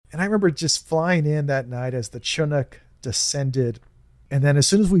And I remember just flying in that night as the Chinook descended. And then as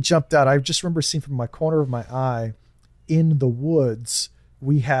soon as we jumped out, I just remember seeing from my corner of my eye in the woods,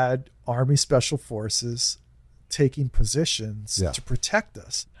 we had Army Special Forces taking positions to protect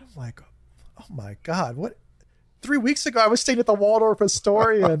us. I'm like, oh my God, what? 3 weeks ago, I was staying at the Waldorf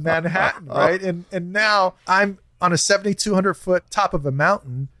Astoria in Manhattan, right? And now I'm on a 7,200 foot top of a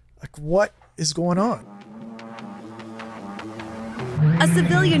mountain. Like, what is going on? A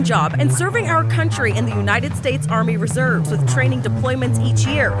civilian job and serving our country in the United States Army Reserves with training deployments each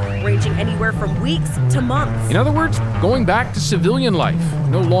year, ranging anywhere from weeks to months. In other words, going back to civilian life.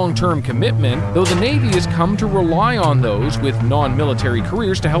 No long-term commitment, though the Navy has come to rely on those with non-military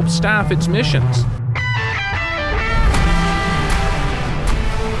careers to help staff its missions.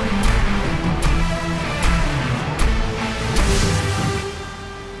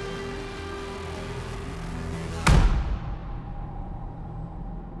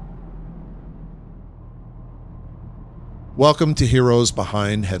 Welcome to Heroes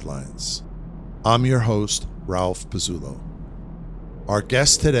Behind Headlines. I'm your host, Ralph Pizzulo. Our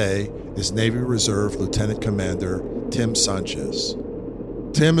guest today is Navy Reserve Lieutenant Commander Tim Sanchez.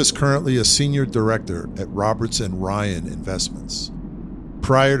 Tim is currently a senior director at Roberts & Ryan Investments.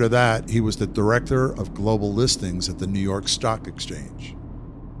 Prior to that, he was the director of global listings at the New York Stock Exchange.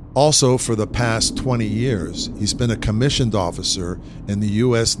 Also, for the past 20 years, he's been a commissioned officer in the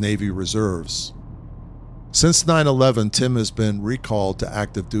U.S. Navy Reserves. Since 9/11, Tim has been recalled to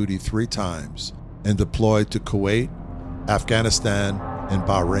active duty 3 times and deployed to Kuwait, Afghanistan, and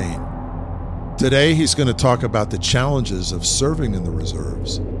Bahrain. Today, he's going to talk about the challenges of serving in the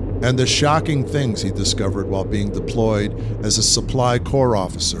reserves and the shocking things he discovered while being deployed as a supply corps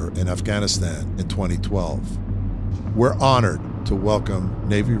officer in Afghanistan in 2012. We're honored to welcome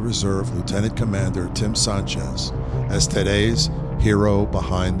Navy Reserve Lieutenant Commander Tim Sanchez as today's hero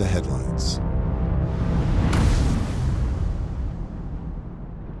behind the headlines.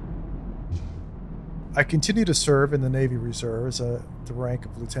 I continue to serve in the Navy Reserves, the rank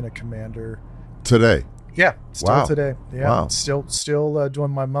of Lieutenant Commander. Today? Yeah, still today. Yeah, wow. Still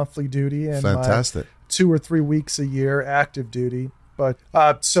doing my monthly duty and fantastic. My 2 or 3 weeks a year active duty. But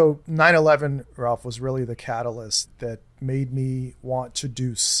so 9/11, Ralph, was really the catalyst that made me want to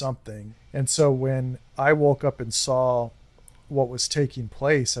do something. And so when I woke up and saw what was taking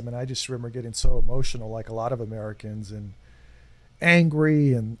place, I mean, I just remember getting so emotional, like a lot of Americans, and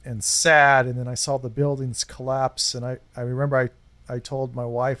angry and sad. And then I saw the buildings collapse. And I remember I told my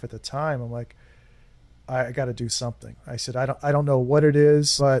wife at the time, I'm like, I got to do something. I said, I don't know what it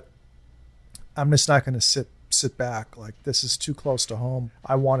is, but I'm just not going to sit back. Like, this is too close to home.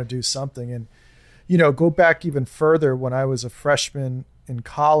 I want to do something. And, go back even further. When I was a freshman in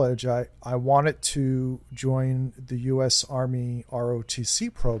college, I wanted to join the U.S. Army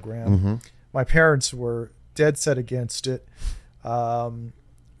ROTC program. Mm-hmm. My parents were dead set against it.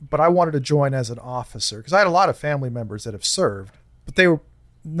 But I wanted to join as an officer because I had a lot of family members that have served, but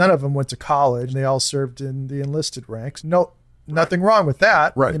none of them went to college. They all served in the enlisted ranks. No, nothing wrong with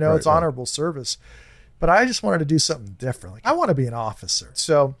that. Right. It's honorable service, but I just wanted to do something different. Like, I want to be an officer.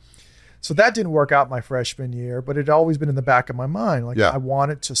 So that didn't work out my freshman year, but it had always been in the back of my mind. Like, I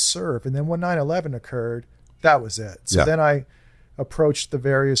wanted to serve. And then when 9/11 occurred, that was it. So then I approached the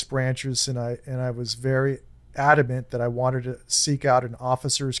various branches and I was very adamant that I wanted to seek out an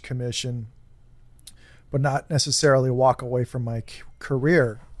officer's commission, but not necessarily walk away from my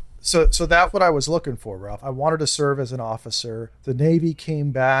career. So that's what I was looking for, Ralph. I wanted to serve as an officer. The Navy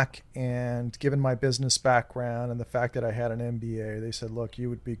came back, and given my business background and the fact that I had an MBA, they said, look, you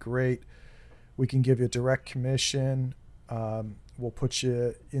would be great. We can give you a direct commission. We'll put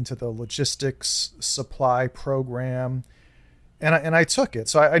you into the logistics supply program. And I took it.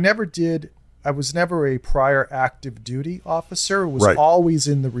 So I was never a prior active duty officer. It was always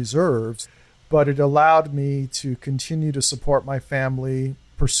in the reserves, but it allowed me to continue to support my family,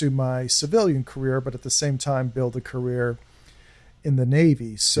 pursue my civilian career, but at the same time build a career in the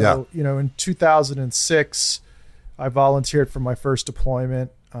Navy. So, in 2006, I volunteered for my first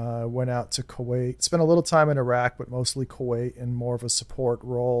deployment, went out to Kuwait, spent a little time in Iraq, but mostly Kuwait in more of a support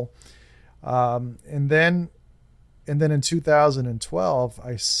role. And then in 2012,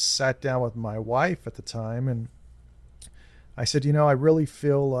 I sat down with my wife at the time and I said, I really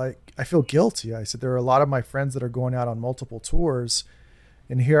feel guilty. I said, there are a lot of my friends that are going out on multiple tours,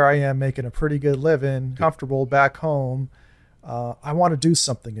 and here I am making a pretty good living, comfortable back home. I want to do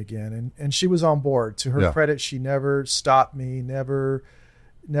something again. And she was on board. To her credit, she never stopped me, never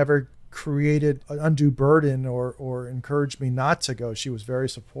created an undue burden or encouraged me not to go. She was very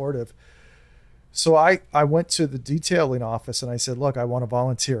supportive. So I went to the detailing office and I said, look, I want to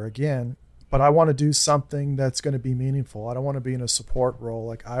volunteer again, but I want to do something that's going to be meaningful. I don't want to be in a support role.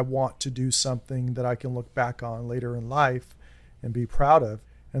 Like, I want to do something that I can look back on later in life and be proud of.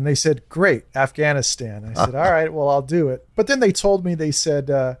 And they said, great, Afghanistan. I said, all right, well, I'll do it. But then they told me, they said,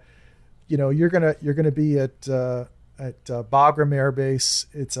 you're gonna be at Bagram Air Base.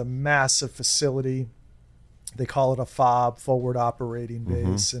 It's a massive facility. They call it a FOB, Forward Operating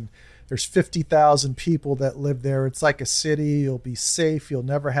Base. And there's 50,000 people that live there. It's like a city. You'll be safe. You'll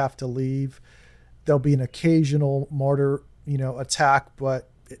never have to leave. There'll be an occasional mortar, attack, but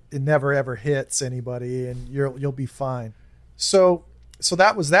it never ever hits anybody, and you'll be fine. So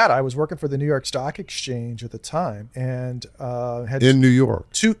that was that. I was working for the New York Stock Exchange at the time, and had in New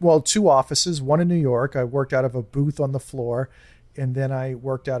York. Two offices. One in New York. I worked out of a booth on the floor, and then I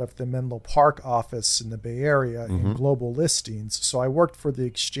worked out of the Menlo Park office in the Bay Area in global listings. So I worked for the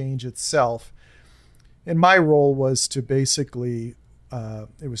exchange itself. And my role was to basically,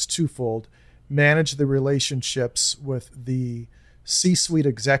 it was twofold, manage the relationships with the C-suite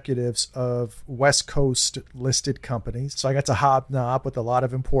executives of West Coast listed companies. So I got to hobnob with a lot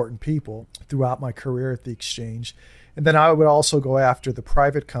of important people throughout my career at the exchange. And then I would also go after the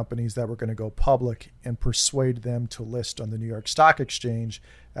private companies that were going to go public and persuade them to list on the New York Stock Exchange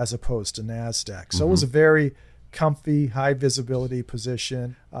as opposed to NASDAQ. So it was a very comfy, high visibility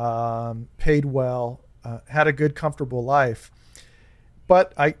position, paid well, had a good, comfortable life.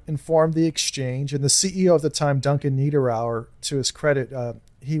 But I informed the exchange, and the CEO of the time, Duncan Niederauer, to his credit,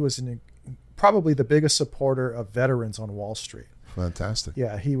 he was probably the biggest supporter of veterans on Wall Street. Fantastic.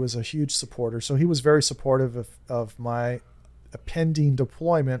 Yeah, he was a huge supporter. So he was very supportive of my pending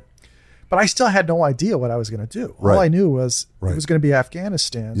deployment. But I still had no idea what I was going to do. All I knew was it was going to be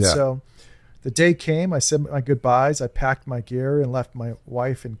Afghanistan. Yeah. So the day came, I said my goodbyes. I packed my gear and left my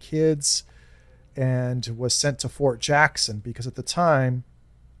wife and kids and was sent to Fort Jackson, because at the time,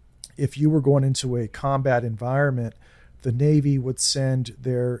 if you were going into a combat environment, the Navy would send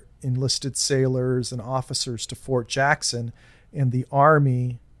their enlisted sailors and officers to Fort Jackson, and the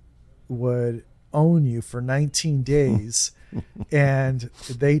Army would own you for 19 days. And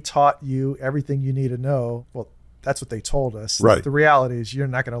they taught you everything you need to know. Well, that's what they told us. Right. The reality is you're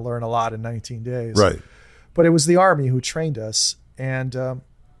not going to learn a lot in 19 days. Right. But it was the Army who trained us. And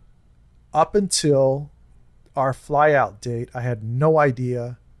up until our flyout date, I had no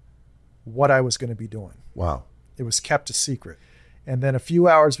idea what I was going to be doing. Wow. It was kept a secret. And then a few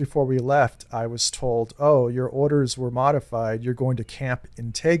hours before we left, I was told, oh, your orders were modified. You're going to Camp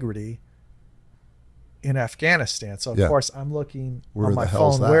Integrity in Afghanistan. So, of course, I'm looking on my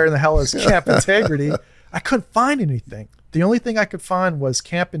phone, where in the hell is Camp Integrity? I couldn't find anything. The only thing I could find was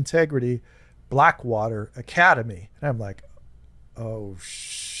Camp Integrity, Blackwater Academy. And I'm like, oh,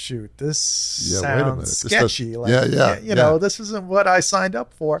 shoot, this sounds sketchy. This isn't what I signed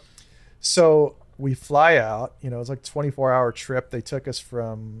up for. So we fly out, it was like a 24-hour trip. They took us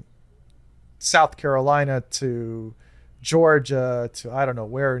from South Carolina to Georgia to I don't know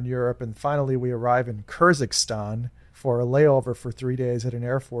where in Europe. And finally we arrive in Kyrgyzstan for a layover for 3 days at an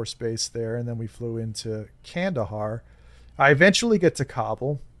Air Force base there. And then we flew into Kandahar. I eventually get to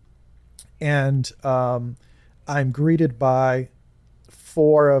Kabul, and I'm greeted by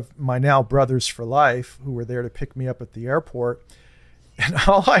 4 of my now brothers for life who were there to pick me up at the airport. And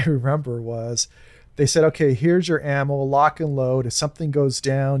all I remember was they said, okay, here's your ammo, lock and load. If something goes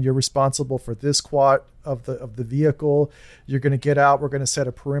down, you're responsible for this quad of the vehicle. You're going to get out. We're going to set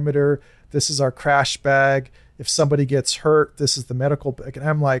a perimeter. This is our crash bag. If somebody gets hurt, this is the medical bag. And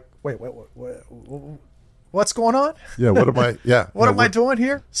I'm like, wait, what's going on? Yeah, what am I? Yeah. What am I doing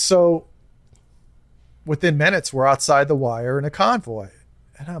here? So within minutes, we're outside the wire in a convoy.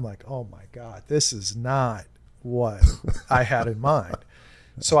 And I'm like, oh my God, this is not what I had in mind.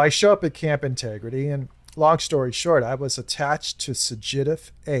 So I show up at Camp Integrity, and long story short, I was attached to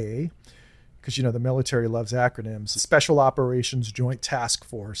SAGITF A, because the military loves acronyms, Special Operations Joint Task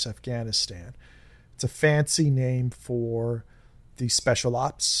Force Afghanistan. It's a fancy name for the Special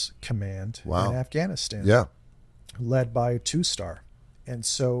Ops Command in Afghanistan. Yeah. Led by a 2-star. And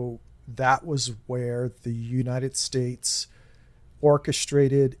so that was where the United States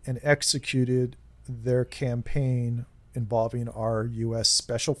orchestrated and executed their campaign involving our U.S.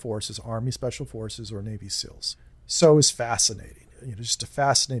 Special Forces, Army Special Forces, or Navy SEALs. So it was fascinating. Just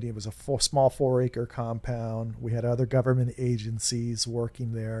fascinating. It was a small 4-acre compound. We had other government agencies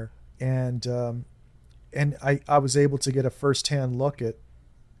working there. And I was able to get a firsthand look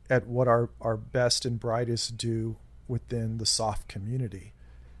at what our best and brightest do within the SOF community.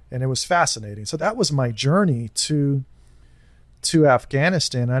 And it was fascinating. So that was my journey to to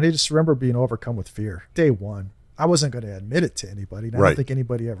Afghanistan, I just remember being overcome with fear. Day one. I wasn't going to admit it to anybody. And I don't think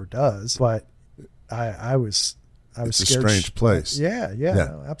anybody ever does, but I was scared. It's a strange place. Yeah,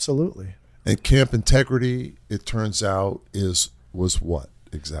 absolutely. And Camp Integrity, it turns out, was what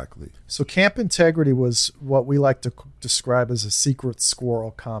exactly? So Camp Integrity was what we like to describe as a secret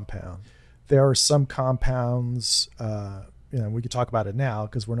squirrel compound. There are some compounds, we could talk about it now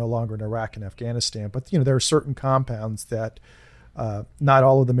because we're no longer in Iraq and Afghanistan, but there are certain compounds that not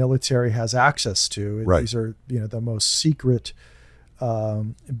all of the military has access to. Right. These are the most secret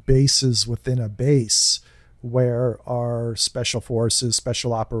bases within a base where our special forces,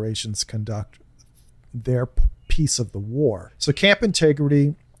 special operations conduct their piece of the war. So Camp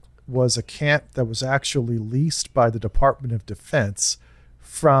Integrity was a camp that was actually leased by the Department of Defense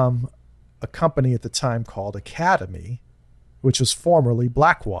from a company at the time called Academy, which was formerly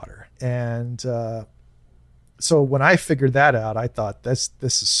Blackwater. And so when I figured that out, I thought this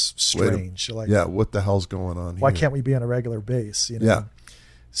is strange. What the hell's going on here? Why can't we be on a regular base? Yeah.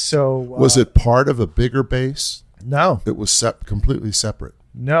 So was it part of a bigger base? No. It was completely separate.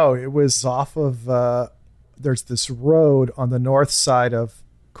 No, it was off of there's this road on the north side of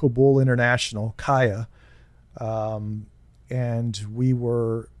Kabul International, Kaya, and we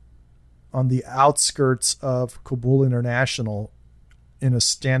were on the outskirts of Kabul International in a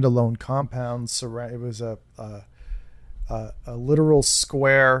standalone compound. It was a literal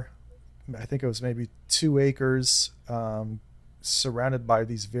square. I think it was maybe 2 acres, surrounded by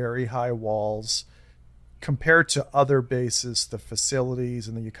these very high walls. Compared to other bases, the facilities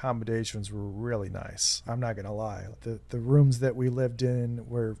and the accommodations were really nice. I'm not going to lie. The rooms that we lived in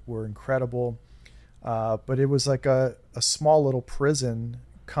were incredible, but it was like a small little prison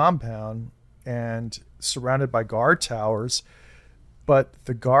compound and surrounded by guard towers. But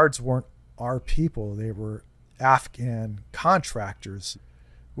the guards weren't our people. They were Afghan contractors,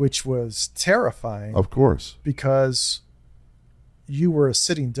 which was terrifying. Of course. Because you were a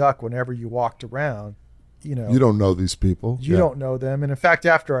sitting duck whenever you walked around. You don't know these people. You don't know them. And in fact,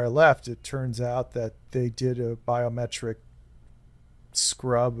 after I left, it turns out that they did a biometric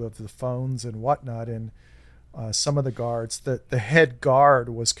scrub of the phones and whatnot. And some of the guards, the head guard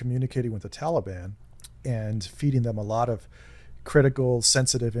was communicating with the Taliban and feeding them a lot of critical,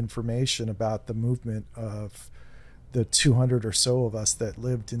 sensitive information about the movement of the 200 or so of us that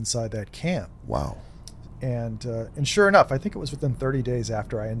lived inside that camp. Wow. And sure enough, I think it was within 30 days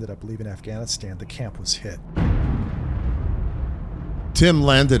after I ended up leaving Afghanistan, the camp was hit. Tim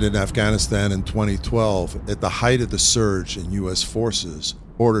landed in Afghanistan in 2012 at the height of the surge in U.S. forces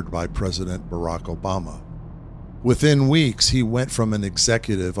ordered by President Barack Obama. Within weeks, he went from an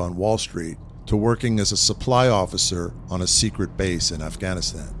executive on Wall Street to working as a supply officer on a secret base in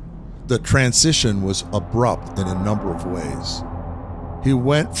Afghanistan. The transition was abrupt in a number of ways. He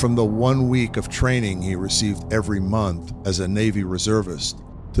went from the 1 week of training he received every month as a Navy reservist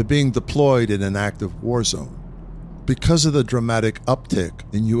to being deployed in an active war zone. Because of the dramatic uptick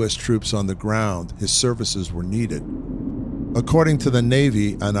in U.S. troops on the ground, his services were needed. According to the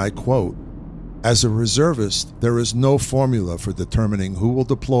Navy, and I quote, "As a reservist, there is no formula for determining who will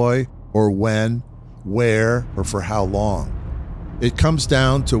deploy or when, where, or for how long. It comes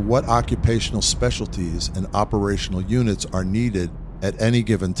down to what occupational specialties and operational units are needed at any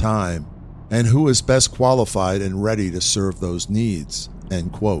given time, and who is best qualified and ready to serve those needs,"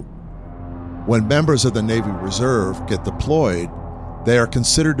 end quote. When members of the Navy Reserve get deployed, they are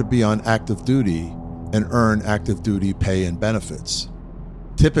considered to be on active duty and earn active duty pay and benefits.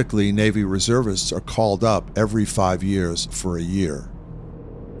 Typically, Navy reservists are called up every 5 years for a year.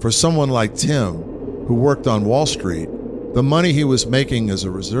 For someone like Tim, who worked on Wall Street, the money he was making as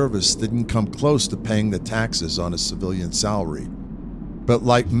a reservist didn't come close to paying the taxes on his civilian salary. But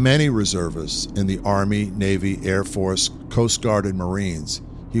like many reservists in the Army, Navy, Air Force, Coast Guard, and Marines,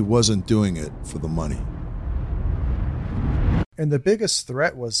 he wasn't doing it for the money. And the biggest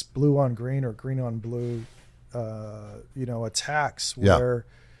threat was blue on green or green on blue, attacks where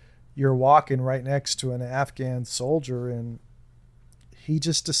you're walking right next to an Afghan soldier and he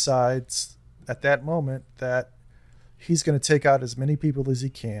just decides at that moment that he's going to take out as many people as he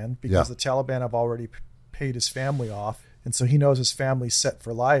can because the Taliban have already paid his family off. And so he knows his family's set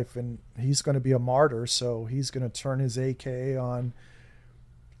for life and he's going to be a martyr. So he's going to turn his AK on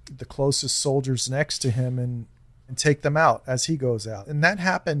the closest soldiers next to him and take them out as he goes out. And that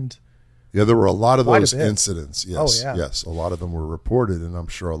happened. Yeah, there were a lot of those incidents. Yes. Oh, yeah. Yes. A lot of them were reported, and I'm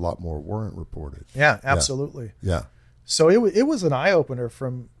sure a lot more weren't reported. Yeah, absolutely. Yeah. So it was an eye-opener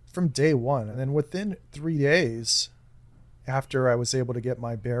from day one. And then within 3 days, after I was able to get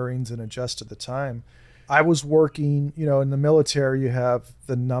my bearings and adjust to the time, I was working, in the military, you have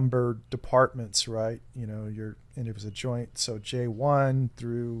the numbered departments, right? And it was a joint. So J1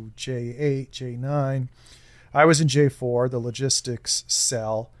 through J8, J9. I was in J4, the logistics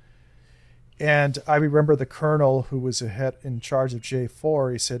cell. And I remember the colonel who was in charge of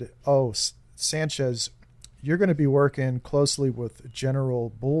J4, he said, "Oh, Sanchez, you're going to be working closely with General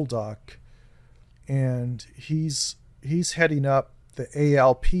Bulldog, and he's heading up the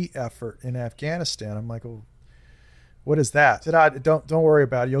ALP effort in Afghanistan." I'm like, "Oh, what is that?" He said, "Don't worry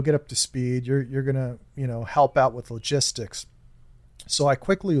about it. You'll get up to speed. You're going to, help out with logistics." So I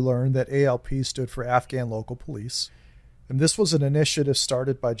quickly learned that ALP stood for Afghan Local Police. And this was an initiative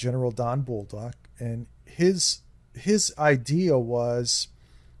started by General Don Bulldog. And his idea was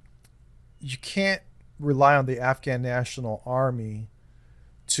you can't rely on the Afghan National Army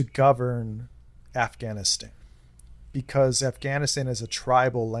to govern Afghanistan, because Afghanistan is a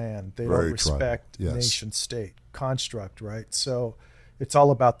tribal land. They don't respect nation state construct, right? So it's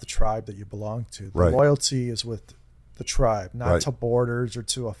all about the tribe that you belong to. The loyalty is with the tribe, not to borders or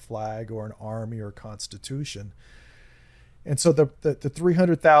to a flag or an army or a constitution. And so the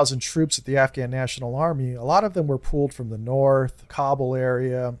 300,000 troops at the Afghan National Army, a lot of them were pulled from the north, Kabul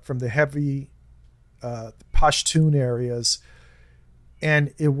area, from the heavy Pashtun areas.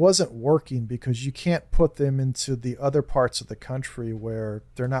 And it wasn't working because you can't put them into the other parts of the country where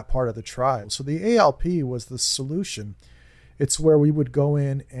they're not part of the tribe. So the ALP was the solution. It's where we would go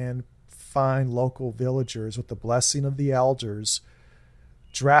in and find local villagers with the blessing of the elders,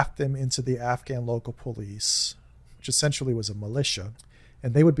 draft them into the Afghan local police, which essentially was a militia,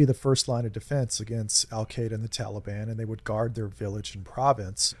 and they would be the first line of defense against Al-Qaeda and the Taliban, and they would guard their village and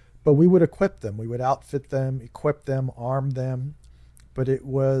province. But we would equip them. We would outfit them, equip them, arm them. But it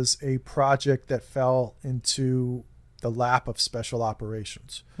was a project that fell into the lap of special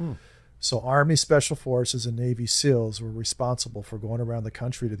operations. So Army Special Forces and Navy SEALs were responsible for going around the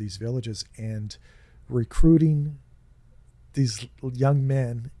country to these villages and recruiting these young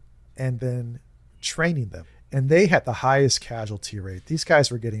men and then training them. And they had the highest casualty rate. These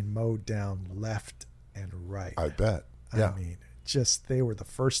guys were getting mowed down left and right. I bet. Yeah. I mean, they were the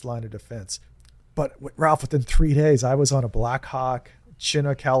first line of defense. But Ralph, within 3 days, I was on a Black Hawk,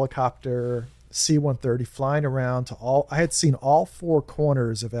 Chinook helicopter, C-130 flying around I had seen all four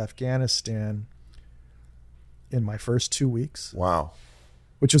corners of Afghanistan in my first 2 weeks. Wow.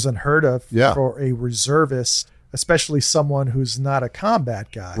 Which was unheard of for a reservist, especially someone who's not a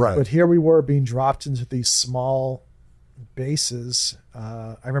combat guy. Right. But here we were being dropped into these small bases.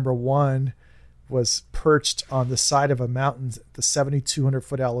 I remember one was perched on the side of a mountain at the 7,200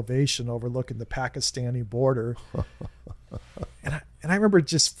 foot elevation overlooking the Pakistani border. And I remember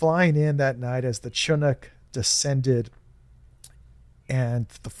just flying in that night as the Chinook descended and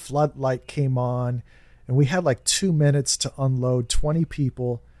the floodlight came on, and we had like 2 minutes to unload 20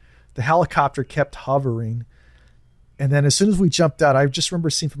 people. The helicopter kept hovering. And then as soon as we jumped out, I just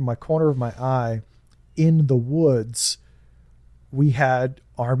remember seeing from my corner of my eye in the woods, we had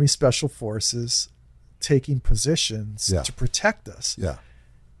Army Special Forces taking positions to protect us. Yeah.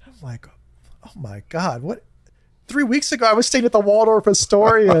 I'm like, oh my God, what? 3 weeks ago, I was staying at the Waldorf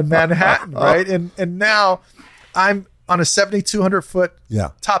Astoria in Manhattan, right? And now I'm on a 7,200 foot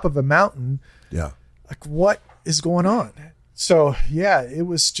top of a mountain. Yeah. Like, what is going on? So, it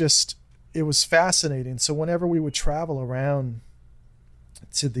was fascinating. So whenever we would travel around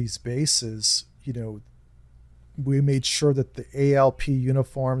to these bases, we made sure that the ALP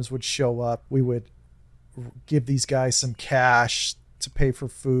uniforms would show up. We would give these guys some cash to pay for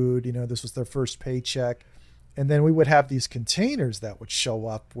food. This was their first paycheck. And then we would have these containers that would show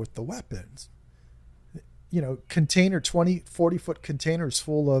up with the weapons. 20, 40 foot containers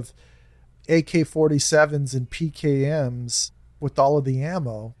full of AK-47s and PKMs with all of the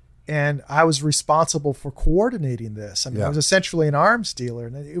ammo. And I was responsible for coordinating this. I mean, I was essentially an arms dealer.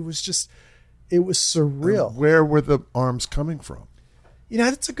 And it was surreal. And where were the arms coming from?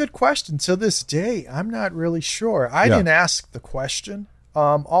 That's a good question. To this day, I'm not really sure. I didn't ask the question.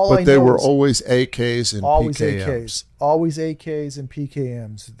 But they were always AKs and PKMs. Always AKs and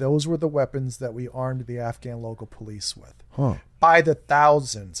PKMs. Those were the weapons that we armed the Afghan local police with. By the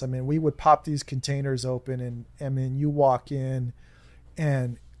thousands. I mean, we would pop these containers open and you walk in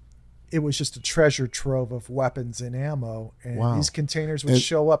and it was just a treasure trove of weapons and ammo. And these containers would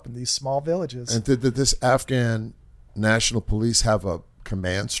show up in these small villages. And did this Afghan National Police have a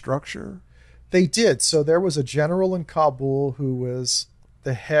command structure? They did. So there was a general in Kabul who was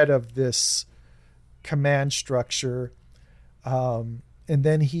the head of this command structure. And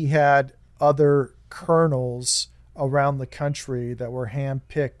then he had other colonels around the country that were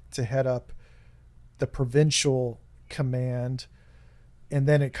handpicked to head up the provincial command, and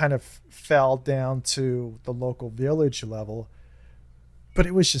then it kind of fell down to the local village level. But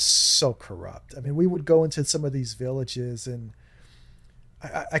it was just so corrupt. I mean, we would go into some of these villages, and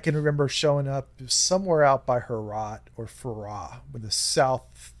I can remember showing up somewhere out by Herat or Farah, in the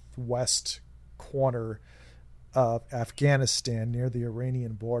southwest corner of Afghanistan near the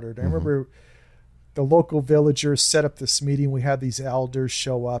Iranian border. And I remember the local villagers set up this meeting. We had these elders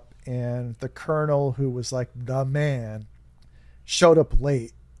show up, and the colonel, who was like the man, showed up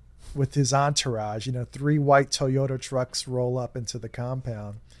late with his entourage. 3 white Toyota trucks roll up into the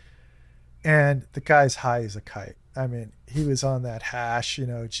compound, and the guy's high as a kite. I mean, he was on that hash,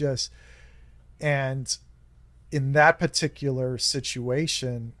 and in that particular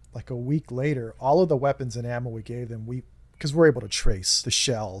situation, like a week later, all of the weapons and ammo we gave them, because we're able to trace the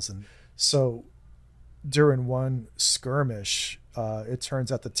shells. And so during one skirmish, it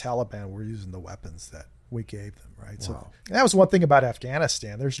turns out the Taliban were using the weapons that we gave them, right? Wow. So that was one thing about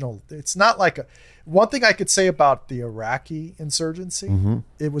Afghanistan. It's not like one thing I could say about the Iraqi insurgency.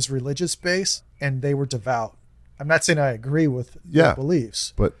 It was religious based, and they were devout. I'm not saying I agree with their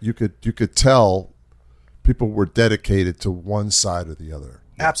beliefs, but you could tell people were dedicated to one side or the other.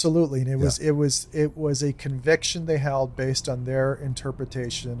 Absolutely. And it was a conviction they held based on their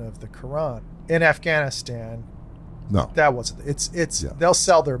interpretation of the Quran. In Afghanistan, no, that wasn't. They'll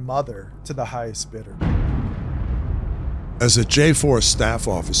sell their mother to the highest bidder. As a J4 staff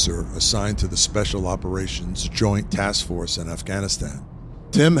officer assigned to the Special Operations Joint Task Force in Afghanistan,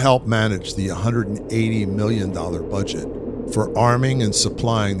 Tim helped manage the $180 million budget for arming and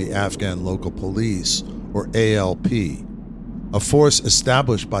supplying the Afghan Local Police, or ALP, a force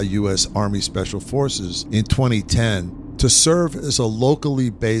established by U.S. Army Special Forces in 2010 to serve as a locally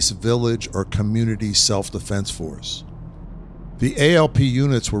based village or community self-defense force. The ALP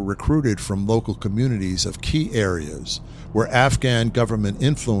units were recruited from local communities of key areas where Afghan government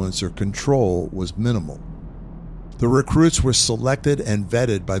influence or control was minimal. The recruits were selected and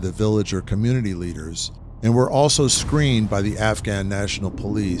vetted by the village or community leaders and were also screened by the Afghan National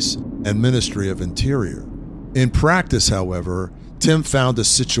Police and Ministry of Interior. In practice, however, Tim found a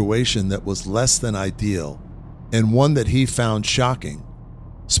situation that was less than ideal and one that he found shocking,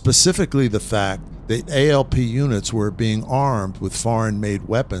 specifically the fact that ALP units were being armed with foreign-made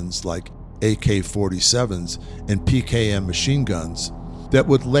weapons like AK-47s and PKM machine guns that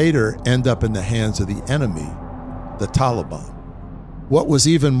would later end up in the hands of the enemy, the Taliban. What was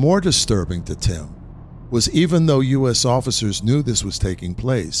even more disturbing to Tim was even though U.S. officers knew this was taking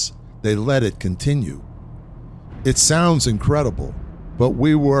place, they let it continue. It sounds incredible, but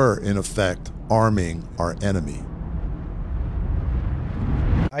we were, in effect, arming our enemy.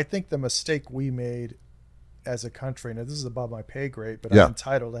 I think the mistake we made as a country, and this is above my pay grade, but I'm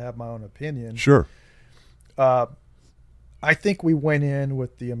entitled to have my own opinion. Sure. I think we went in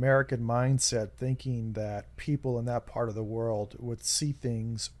with the American mindset thinking that people in that part of the world would see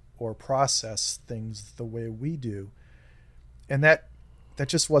things or process things the way we do. And that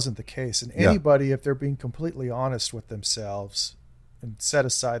just wasn't the case. And anybody, if they're being completely honest with themselves and set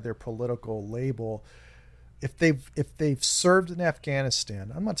aside their political label, if they've served in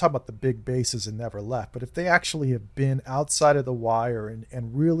Afghanistan, I'm not talking about the big bases and never left, but if they actually have been outside of the wire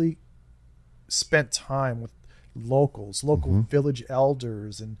and really spent time with local village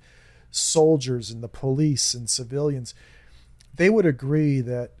elders and soldiers and the police and civilians, they would agree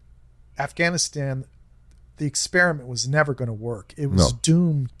that Afghanistan, the experiment was never going to work. It was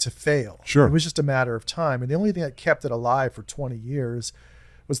doomed to fail. Sure. It was just a matter of time. And the only thing that kept it alive for 20 years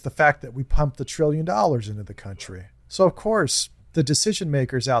was the fact that we pumped $1 trillion into the country. So, of course, the decision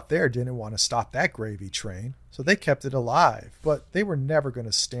makers out there didn't want to stop that gravy train. So they kept it alive, but they were never going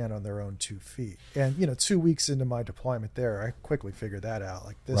to stand on their own 2 feet. And, 2 weeks into my deployment there, I quickly figured that out.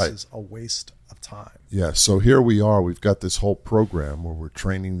 Like, this is a waste of time. Yeah. So here we are. We've got this whole program where we're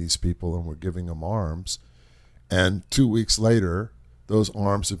training these people and we're giving them arms. And 2 weeks later, those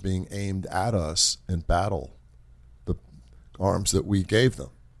arms are being aimed at us in battle, the arms that we gave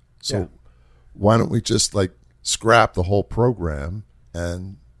them. So why don't we just scrap the whole program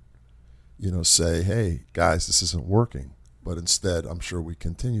and, say, hey, guys, this isn't working. But instead, I'm sure we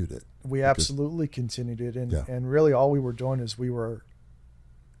continued it. We absolutely continued it. And really all we were doing is we were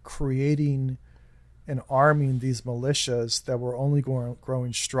creating and arming these militias that were only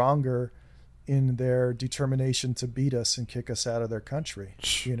growing stronger in their determination to beat us and kick us out of their country,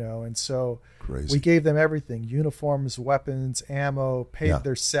 and so Crazy. We gave them everything: uniforms, weapons, ammo, paid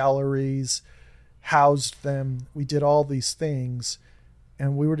their salaries, housed them. We did all these things,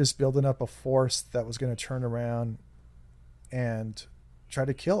 and we were just building up a force that was going to turn around and try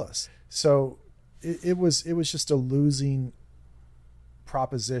to kill us. So it was just a losing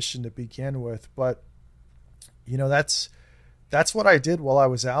proposition to begin with. But that's what I did while I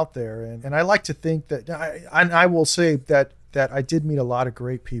was out there, and I like to think that I will say that I did meet a lot of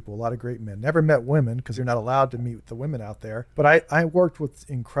great people, a lot of great men. Never met women because you're not allowed to meet the women out there. But I worked with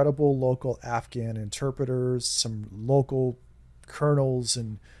incredible local Afghan interpreters, some local colonels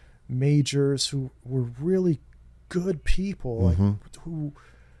and majors who were really good people, who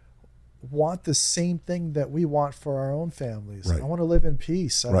want the same thing that we want for our own families. Right. I want to live in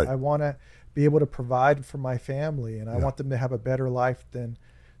peace. Right. I want to be able to provide for my family, and I want them to have a better life than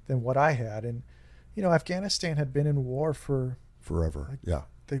what I had. And Afghanistan had been in war for forever.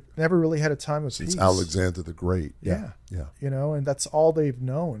 They never really had a time of Since peace. Alexander the Great. Yeah. And that's all they've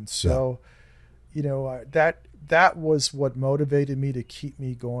known. So, that was what motivated me to keep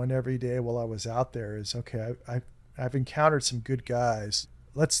me going every day while I was out there. Is okay. I've encountered some good guys.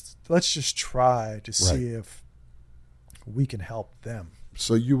 Let's just try to see if we can help them.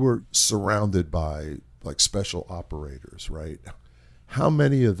 So you were surrounded by like special operators, right? How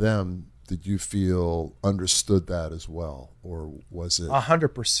many of them did you feel understood that as well, or was it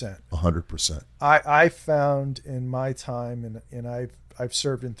 100%? 100%. I found in my time, and I've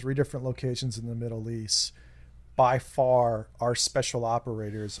served in 3 different locations in the Middle East. By far, our special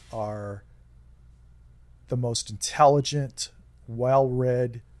operators are the most intelligent,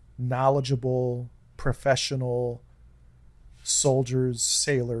 well-read, knowledgeable, professional soldiers,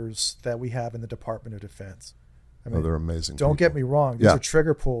 sailors that we have in the Department of Defense. I mean, they're amazing. Don't get me wrong. These are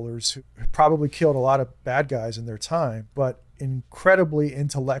trigger pullers who probably killed a lot of bad guys in their time, but incredibly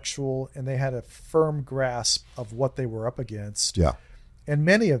intellectual, and they had a firm grasp of what they were up against. Yeah. And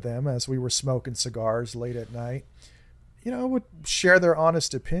many of them, as we were smoking cigars late at night, would share their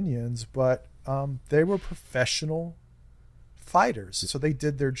honest opinions, but they were professional fighters. So they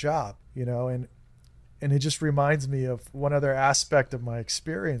did their job, and it just reminds me of one other aspect of my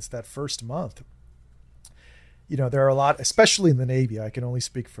experience that first month. There are a lot, especially in the Navy. I can only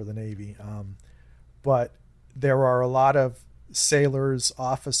speak for the Navy. But there are a lot of sailors,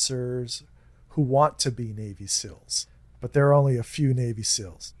 officers who want to be Navy SEALs. But there are only a few Navy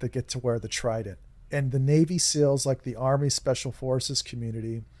SEALs that get to wear the trident. And the Navy SEALs, like the Army Special Forces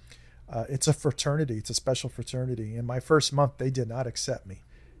community, it's a fraternity. It's a special fraternity. In my first month, they did not accept me.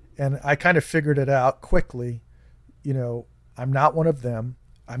 And I kind of figured it out quickly. I'm not one of them.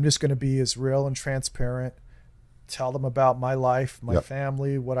 I'm just going to be as real and transparent, tell them about my life, my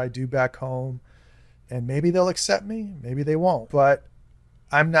family, what I do back home. And maybe they'll accept me, maybe they won't. But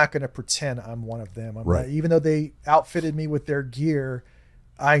I'm not going to pretend I'm one of them. Even though they outfitted me with their gear,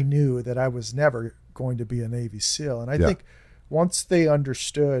 I knew that I was never going to be a Navy SEAL. And I think once they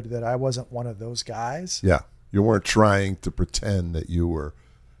understood that I wasn't one of those guys. Yeah. You weren't trying to pretend that you were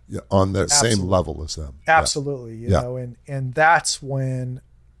on the same level as them. Absolutely. You know, and that's when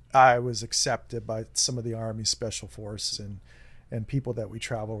I was accepted by some of the Army Special Forces and people that we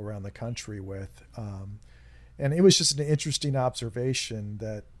travel around the country with. And it was just an interesting observation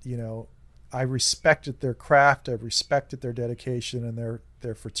that, I respected their craft, I respected their dedication and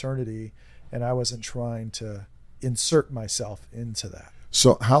their fraternity, and I wasn't trying to insert myself into that.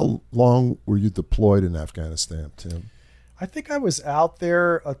 So how long were you deployed in Afghanistan, Tim? I think I was out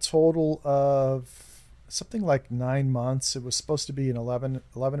there a total of something like 9 months. It was supposed to be an 11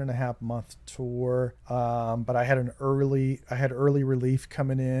 and a half month tour. But I had early relief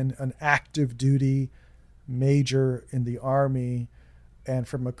coming in, an active duty major in the Army. And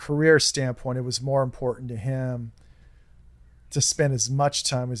from a career standpoint, it was more important to him to spend as much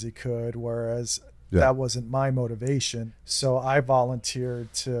time as he could, whereas that wasn't my motivation. So I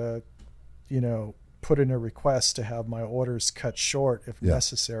volunteered to, put in a request to have my orders cut short if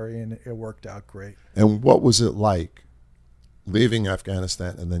necessary, and it worked out great. And what was it like leaving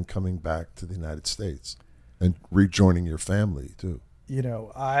Afghanistan and then coming back to the United States and rejoining your family too?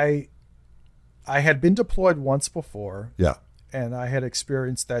 I had been deployed once before. Yeah. And I had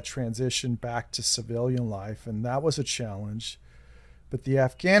experienced that transition back to civilian life, and that was a challenge. But the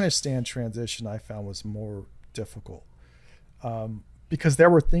Afghanistan transition I found was more difficult. Because there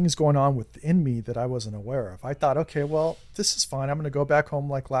were things going on within me that I wasn't aware of. I thought, okay, well, this is fine. I'm going to go back home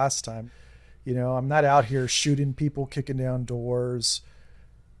like last time. I'm not out here shooting people, kicking down doors.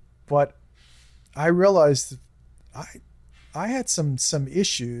 But I realized that I had some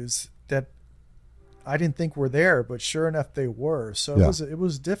issues that I didn't think were there, but sure enough, they were. So it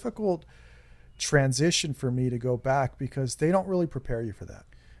was difficult transition for me to go back because they don't really prepare you for that.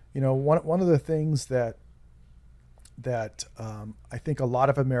 One of the things that I think a lot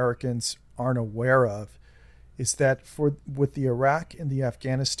of Americans aren't aware of is that with the Iraq and the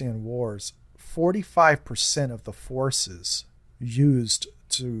Afghanistan wars, 45% of the forces used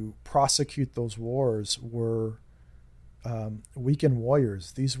to prosecute those wars were weekend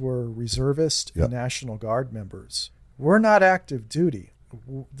warriors. These were reservist and National Guard members. We're not active duty.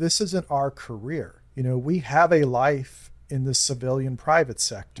 This isn't our career. We have a life in the civilian private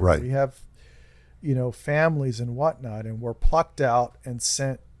sector. Right. We have, families and whatnot, and we're plucked out and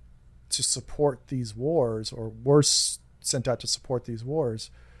sent to support these wars, or were sent out to support these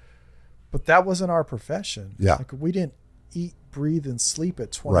wars. But that wasn't our profession. Yeah. Like, we didn't eat, breathe, and sleep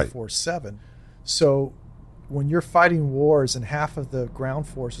it 24/7. So when you're fighting wars and half of the ground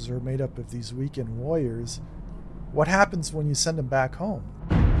forces are made up of these weekend warriors, what happens when you send them back home?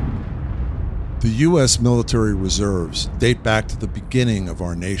 The U.S. military reserves date back to the beginning of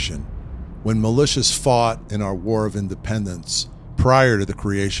our nation, when militias fought in our War of Independence prior to the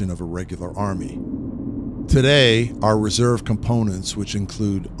creation of a regular army. Today, our reserve components, which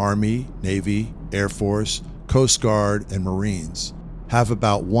include Army, Navy, Air Force, Coast Guard, and Marines, have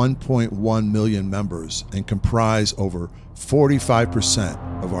about 1.1 million members and comprise over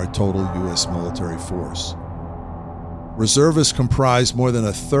 45% of our total U.S. military force. Reservists comprise more than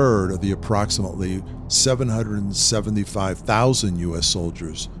a third of the approximately 775,000 U.S.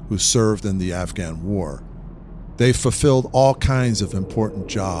 soldiers who served in the Afghan War. They fulfilled all kinds of important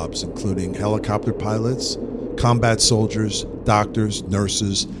jobs, including helicopter pilots, combat soldiers, doctors,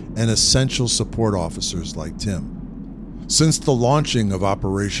 nurses, and essential support officers like Tim. Since the launching of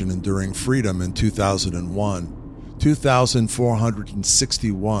Operation Enduring Freedom in 2001,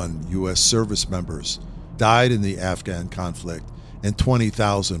 2,461 U.S. service members died in the Afghan conflict and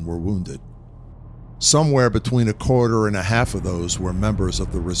 20,000 were wounded. Somewhere between a quarter and a half of those were members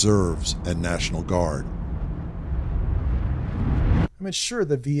of the reserves and National Guard. I mean, sure,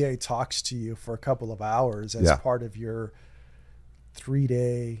 the VA talks to you for a couple of hours as part of your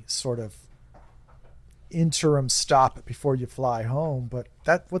 3-day sort of interim stop before you fly home, but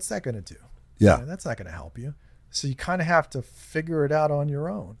what's that going to do? Yeah. That's not going to help you. So you kind of have to figure it out on your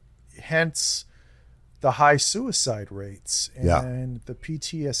own. Hence the high suicide rates and the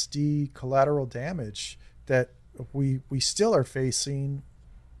PTSD collateral damage that we still are facing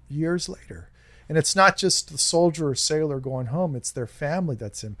years later. And it's not just the soldier or sailor going home, it's their family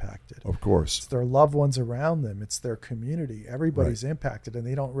that's impacted. Of course. It's their loved ones around them. It's their community. Everybody's impacted, and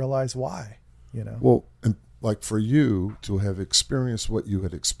they don't realize why, Well, and like for you to have experienced what you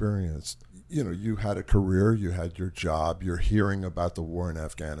had experienced, you had a career, you had your job, you're hearing about the war in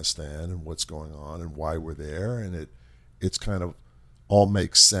Afghanistan and what's going on and why we're there, and it's kind of all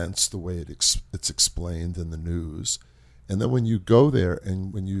makes sense the way it's explained in the news. And then when you go there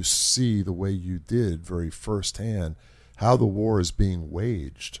and when you see the way you did very firsthand how the war is being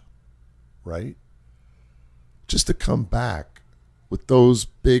waged, right? Just to come back with those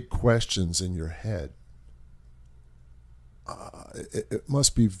big questions in your head, it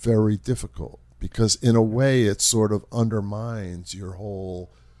must be very difficult, because in a way it sort of undermines your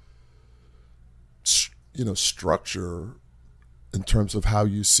whole structure in terms of how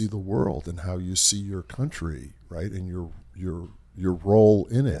you see the world and how you see your country, right? And your role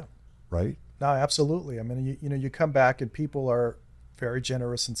in it, right? No, absolutely. I mean, you come back and people are very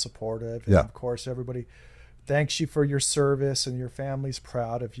generous and supportive, and of course everybody thanks you for your service and your family's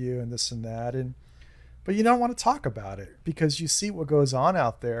proud of you and this and that, but you don't want to talk about it because you see what goes on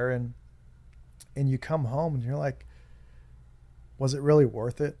out there, and you come home and you're like, was it really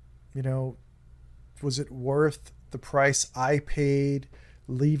worth it? Was it worth the price I paid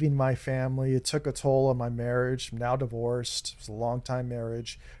leaving my family? It took a toll on my marriage. I'm now divorced. It was a long time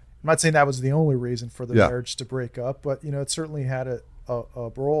marriage. I'm not saying that was the only reason for the marriage to break up, but it certainly had a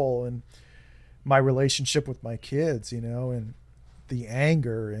role in my relationship with my kids, and the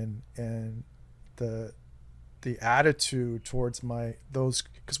anger and the attitude towards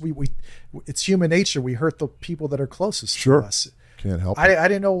because we it's human nature. We hurt the people that are closest to us. Can't help it. I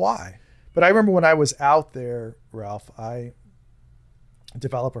didn't know why, but I remember when I was out there, Ralph, I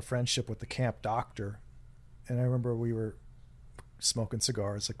developed a friendship with the camp doctor, and I remember we were smoking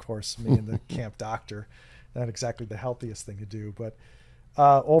cigars, of course, me and the camp doctor. Not exactly the healthiest thing to do, but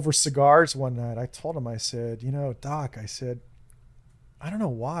over cigars one night, I told him, I said, Doc, I said, I don't know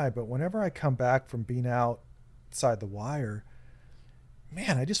why, but whenever I come back from being outside the wire,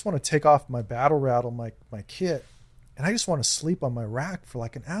 man, I just want to take off my battle rattle, my kit, and I just want to sleep on my rack for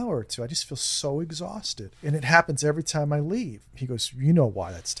like an hour or two. I just feel so exhausted. And it happens every time I leave. He goes, you know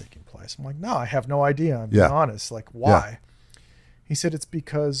why that's taking place? I'm like, no, I have no idea. I'm being honest. Like, why? Yeah. He said, it's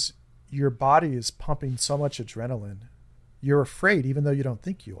because your body is pumping so much adrenaline. You're afraid, even though you don't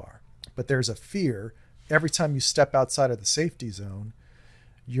think you are. But there's a fear. Every time you step outside of the safety zone,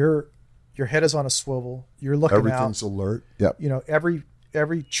 your Your head is on a swivel. You're looking Everything's alert. Yep. You know,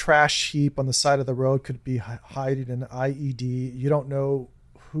 every trash heap on the side of the road could be hiding an IED. You don't know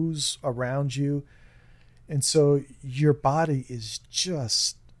who's around you. And so your body is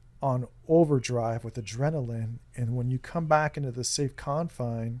just on overdrive with adrenaline. And when you come back into the safe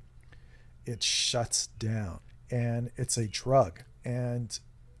confine, it shuts down. And it's a drug. And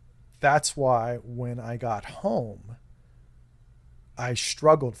that's why when I got home, I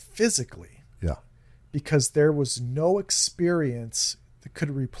struggled physically. Yeah. Because there was no experience that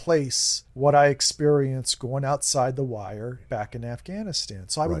could replace what I experienced going outside the wire back in Afghanistan.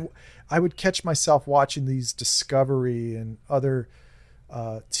 So I would catch myself watching these Discovery and other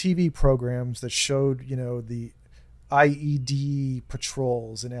TV programs that showed, you know, the IED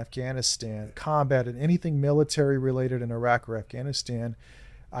patrols in Afghanistan, combat and anything military related in Iraq or Afghanistan.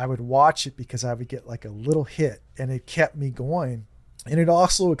 I would watch it because I would get like a little hit, and it kept me going. And it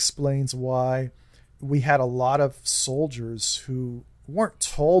also explains why we had a lot of soldiers who weren't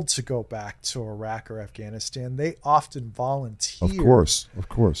told to go back to Iraq or Afghanistan. They often volunteered. Of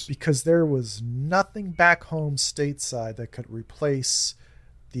course. Because there was nothing back home stateside that could replace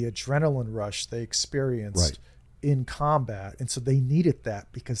the adrenaline rush they experienced in combat. And so they needed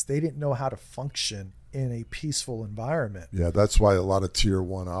that because they didn't know how to function in a peaceful environment. Yeah, that's why a lot of tier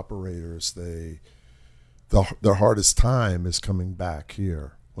 1 operators, their hardest time is coming back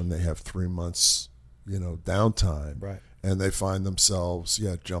here when they have 3 months, you know, downtime. Right. And they find themselves,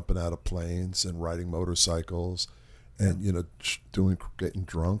 jumping out of planes and riding motorcycles and, you know, getting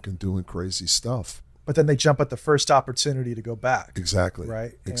drunk and doing crazy stuff. But then they jump at the first opportunity to go back. Exactly.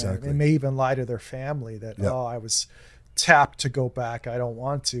 Right. Exactly. And they may even lie to their family that, I was tapped to go back. I don't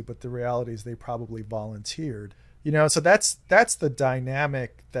want to. But the reality is they probably volunteered. You know, so that's the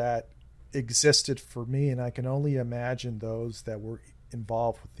dynamic that existed for me. And I can only imagine those that were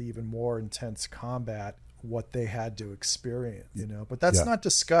involved with even more intense combat, what they had to experience, you know, but that's not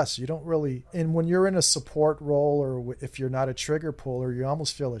discussed. You don't really, and when you're in a support role or if you're not a trigger puller, you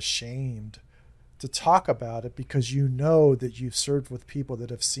almost feel ashamed to talk about it because you know that you've served with people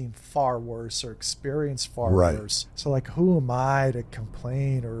that have seen far worse or experienced far worse. So like, who am I to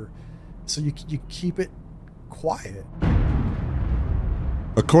complain? Or so you keep it quiet.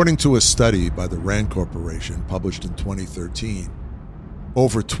 According to a study by the RAND Corporation published in 2013,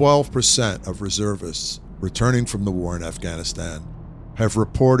 over 12% of reservists returning from the war in Afghanistan have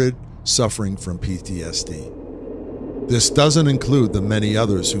reported suffering from PTSD. This doesn't include the many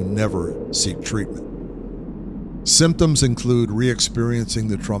others who never seek treatment. Symptoms include re-experiencing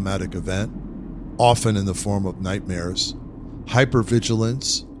the traumatic event, often in the form of nightmares,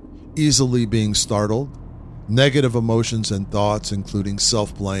 hypervigilance, easily being startled, negative emotions and thoughts including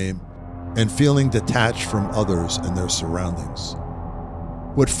self-blame, and feeling detached from others and their surroundings.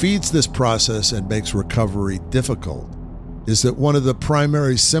 What feeds this process and makes recovery difficult is that one of the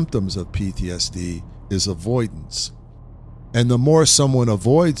primary symptoms of PTSD is avoidance. And the more someone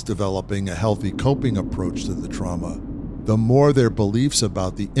avoids developing a healthy coping approach to the trauma, the more their beliefs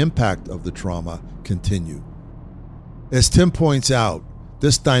about the impact of the trauma continue. As Tim points out,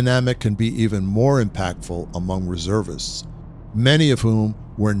 this dynamic can be even more impactful among reservists, many of whom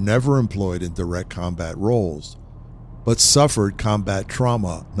were never employed in direct combat roles, but suffered combat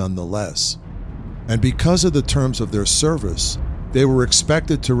trauma nonetheless. And because of the terms of their service, they were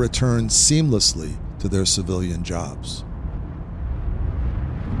expected to return seamlessly to their civilian jobs.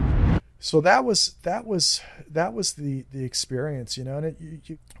 So that was the experience, you know,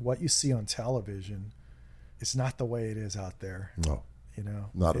 and what you see on television is not the way it is out there. No, you know,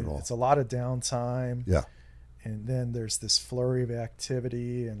 not at all. It's a lot of downtime. Yeah. And then there's this flurry of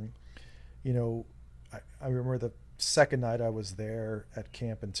activity. And, you know, I remember the second night I was there at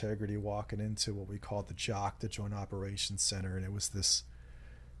Camp Integrity, walking into what we called the JOC, the Joint Operations Center. And it was this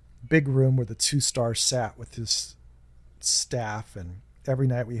big room where the 2-star sat with his staff. And every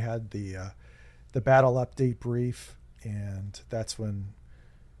night we had the battle update brief. And that's when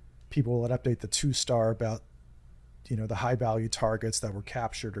people would update the 2-star about, you know, the high value targets that were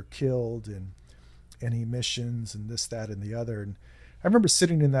captured or killed and any missions and this, that, and the other. And I remember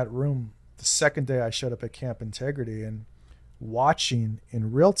sitting in that room the second day I showed up at Camp Integrity and watching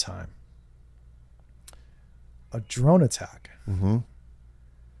in real time a drone attack. Mm-hmm.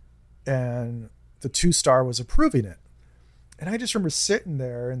 And the 2-star was approving it. And I just remember sitting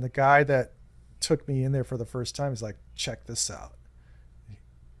there, and the guy that took me in there for the first time is like, check this out.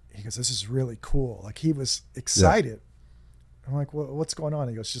 He goes, this is really cool. Like, he was excited. Yeah. I'm like, well, what's going on?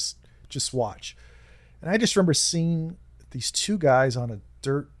 He goes, just watch. And I just remember seeing these two guys on a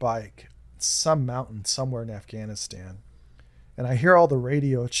dirt bike, some mountain somewhere in Afghanistan. And I hear all the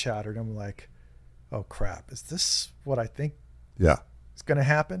radio chatter, and I'm like, oh crap, is this what I think is going to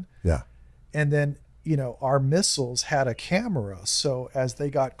happen? Yeah. And then, our missiles had a camera. So as they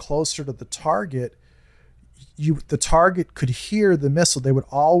got closer to the target, the target could hear the missile. They would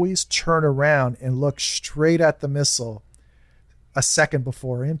always turn around and look straight at the missile a second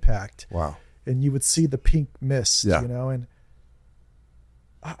before impact. Wow. And you would see the pink mist, and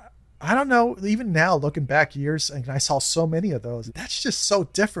I don't know, even now looking back years, and I saw so many of those. That's just so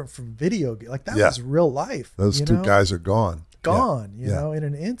different from video game. Like that was real life. Those two guys are gone. You know, in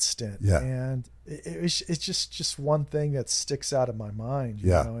an instant. Yeah. And it's just one thing that sticks out of my mind, you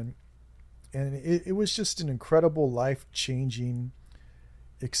know, and it was just an incredible life-changing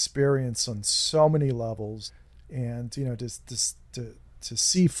experience on so many levels. And, just to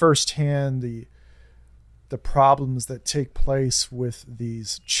see firsthand the problems that take place with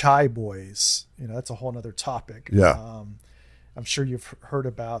these chai boys, that's a whole nother topic. Yeah. I'm sure you've heard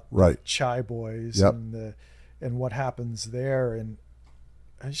about chai boys and what happens there. And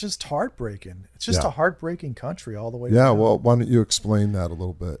it's just heartbreaking. It's just a heartbreaking country all the way down. Well, why don't you explain that a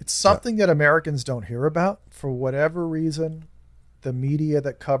little bit? It's something that Americans don't hear about. For whatever reason, the media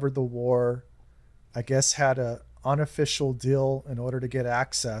that covered the war, I guess, had a unofficial deal in order to get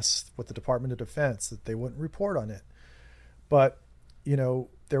access with the Department of Defense that they wouldn't report on it. But,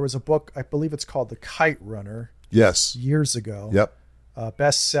 there was a book, I believe it's called The Kite Runner. Yes. Years ago. Yep.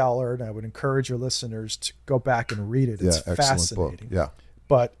 Bestseller, and I would encourage your listeners to go back and read it. It's fascinating. Book. Yeah.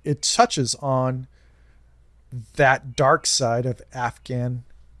 But it touches on that dark side of Afghan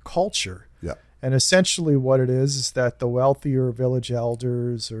culture. Yeah. And essentially what it is that the wealthier village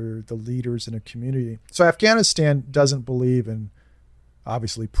elders or the leaders in a community. So Afghanistan doesn't believe in,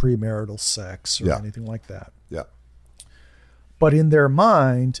 obviously, premarital sex or anything like that. Yeah. But in their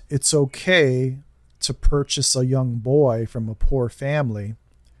mind, it's okay to purchase a young boy from a poor family,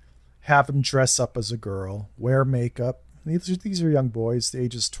 have him dress up as a girl, wear makeup. These are young boys, the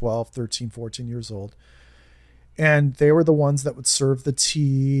ages 12, 13, 14 years old. And they were the ones that would serve the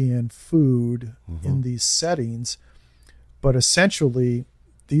tea and food in these settings. But essentially,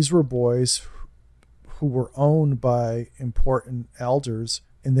 these were boys who were owned by important elders,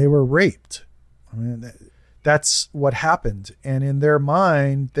 and they were raped. I mean, that's what happened. And in their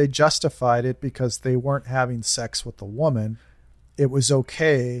mind, they justified it because they weren't having sex with a woman. It was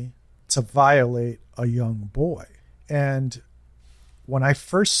okay to violate a young boy. And when I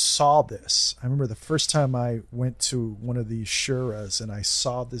first saw this, I remember the first time I went to one of these shuras and I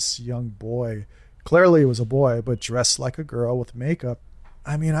saw this young boy, clearly it was a boy, but dressed like a girl with makeup.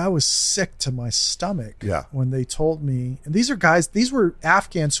 I mean, I was sick to my stomach when they told me, and these were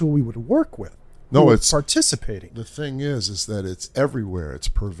Afghans who we would work with. It's participating. The thing is that it's everywhere. It's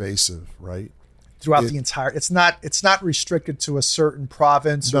pervasive, right? Throughout the entire, it's not restricted to a certain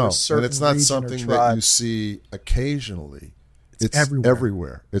province or a certain region. And it's not something that you see occasionally. It's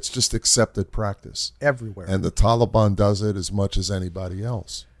everywhere. It's just accepted practice. Everywhere. And the Taliban does it as much as anybody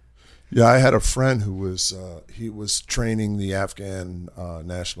else. Yeah, I had a friend who was he was training the Afghan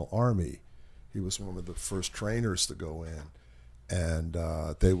National Army. He was one of the first trainers to go in. And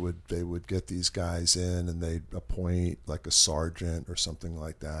they would get these guys in and they'd appoint like a sergeant or something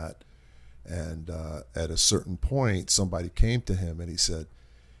like that. And at a certain point, somebody came to him and he said,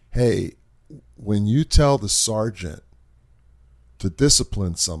 "Hey, when you tell the sergeant to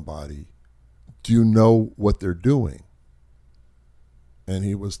discipline somebody, do you know what they're doing?" And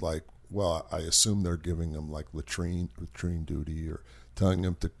he was like, "Well, I assume they're giving them like latrine duty or telling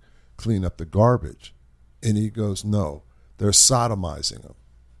them to clean up the garbage." And he goes, "No, they're sodomizing them.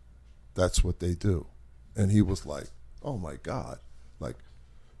 That's what they do." And he was like, "Oh my God, like,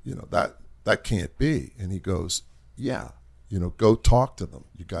 that can't be." And he goes, "Yeah, go talk to them.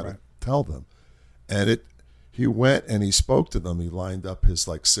 You got to tell them." And he went and he spoke to them. He lined up his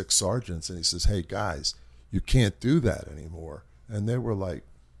like 6 sergeants and he says, "Hey guys, you can't do that anymore." And they were like,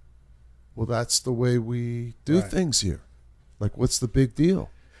 "Well, that's the way we do things here. Like, what's the big deal?"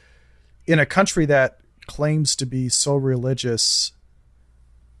 In a country that claims to be so religious,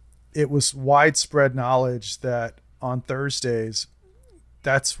 it was widespread knowledge that on Thursdays,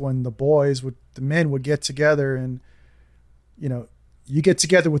 that's when the men would get together and, you get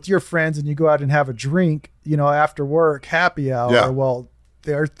together with your friends and you go out and have a drink, after work, happy hour. Yeah. Well,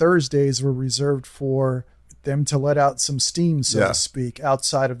 their Thursdays were reserved for them to let out some steam, so to speak,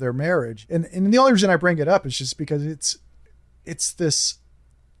 outside of their marriage. And the only reason I bring it up is just because it's this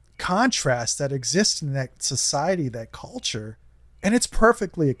contrast that exists in that society, that culture. And it's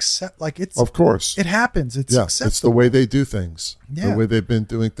perfectly of course, it happens. It's acceptable. It's the way they do things, the way they've been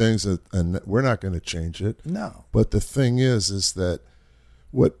doing things, and we're not going to change it. No. But the thing is that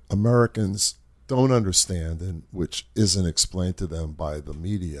what Americans don't understand, and which isn't explained to them by the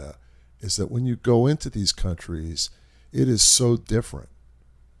media, is that when you go into these countries, it is so different.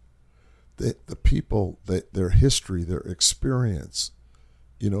 The people, their history, their experience,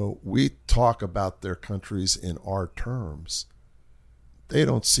 we talk about their countries in our terms. They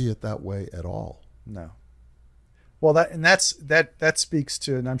don't see it that way at all. No. Well, that speaks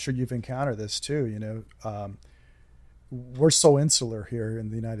to, and I'm sure you've encountered this too. We're so insular here in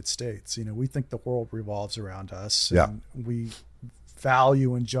the United States. We think the world revolves around us, and we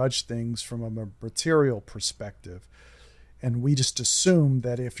value and judge things from a material perspective, and we just assume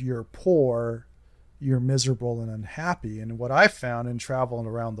that if you're poor, you're miserable and unhappy. And what I found in traveling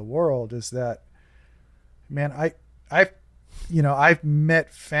around the world is that, man, I've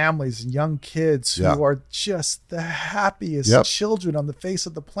met families and young kids who are just the happiest children on the face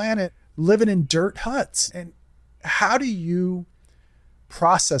of the planet living in dirt huts. And how do you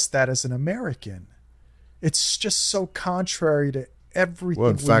process that as an American? It's just so contrary to everything.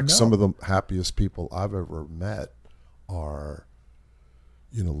 Well, in fact, some of the happiest people I've ever met are,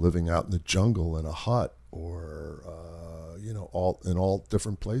 living out in the jungle in a hut or, all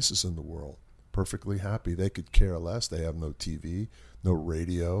different places in the world. Perfectly happy. They could care less. They have no TV, no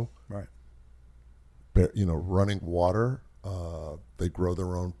radio. Right. Running water. They grow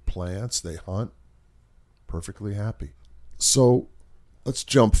their own plants. They hunt. Perfectly happy. So let's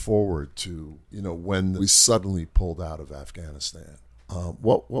jump forward to, when we suddenly pulled out of Afghanistan.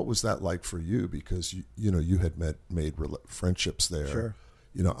 What was that like for you? Because, you had made friendships there. Sure.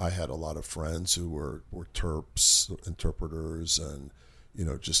 I had a lot of friends who were Terps, interpreters, and,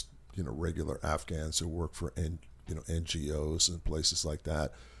 just regular Afghans who work for NGOs and places like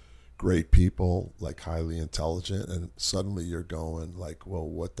that. Great people, like highly intelligent, and suddenly you're going like, well,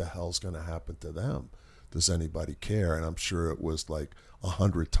 what the hell's going to happen to them? Does anybody care? And I'm sure it was like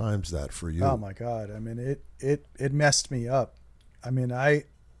 100 times that for you. Oh my God! I mean, it messed me up. I mean,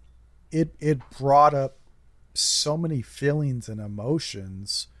 it brought up so many feelings and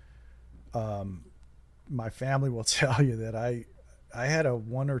emotions. My family will tell you that I had a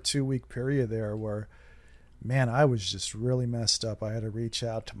 1 or 2 week period there where, man, I was just really messed up. I had to reach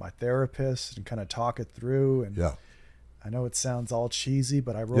out to my therapist and kind of talk it through. And I know it sounds all cheesy,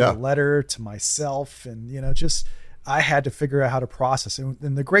 but I wrote a letter to myself and, I had to figure out how to process it.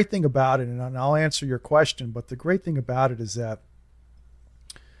 And the great thing about it, and I'll answer your question, but the great thing about it is that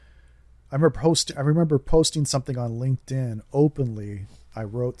I remember posting something on LinkedIn openly. I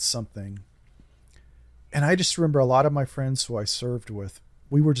wrote something. And I just remember a lot of my friends who I served with,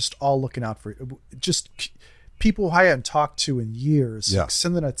 we were just all looking out for just people I hadn't talked to in years, like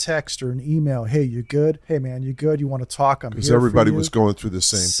sending a text or an email. Hey, you good? Hey, man, you good? You want to talk? I'm here. Because everybody was going through the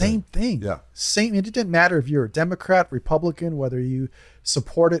same thing. Yeah. Same. It didn't matter if you're a Democrat, Republican, whether you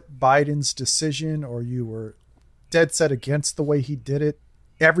supported Biden's decision or you were dead set against the way he did it.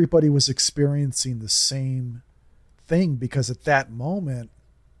 Everybody was experiencing the same thing because at that moment,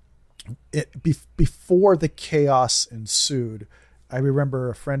 before the chaos ensued, I remember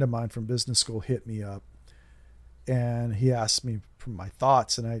a friend of mine from business school hit me up and he asked me for my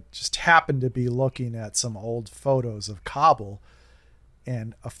thoughts, and I just happened to be looking at some old photos of Kabul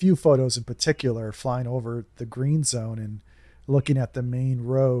and a few photos in particular flying over the green zone and looking at the main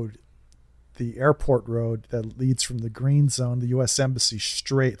road, the airport road that leads from the green zone, the U.S. Embassy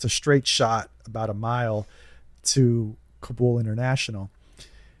straight. It's a straight shot about a mile to Kabul International.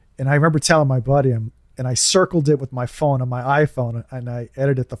 And I remember telling my buddy, and I circled it with my phone on my iPhone, and I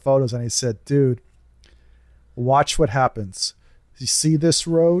edited the photos, and I said, dude, watch what happens. You see this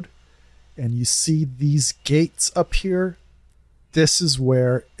road and you see these gates up here? This is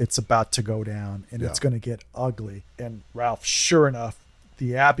where it's about to go down, and it's going to get ugly. And Ralph, sure enough,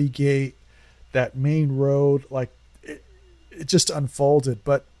 the Abbey Gate, that main road, like it just unfolded.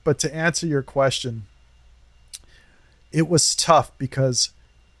 But to answer your question, it was tough because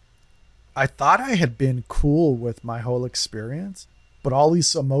I thought I had been cool with my whole experience, but all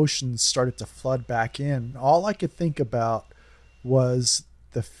these emotions started to flood back in. All I could think about was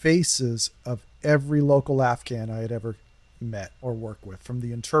the faces of every local Afghan I had ever met or worked with, from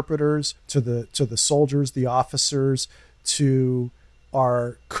the interpreters to the soldiers, the officers, to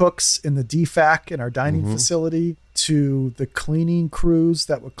our cooks in the DFAC in our dining facility, to the cleaning crews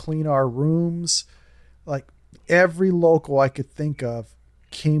that would clean our rooms. Like every local I could think of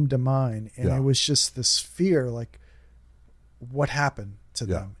came to mind, and it was just this fear, like, what happened to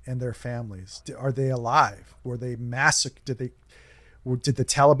them and their families? Are they alive? Were they massacred? Or did the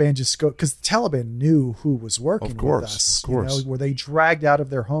Taliban just go? Because the Taliban knew who was working with us. Of course. You know, were they dragged out of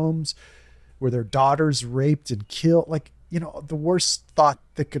their homes? Were their daughters raped and killed? Like, you know, the worst thought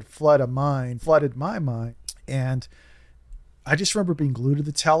that could flooded my mind. And I just remember being glued to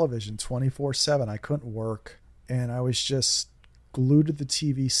the television 24/7. I couldn't work. And I was just glued to the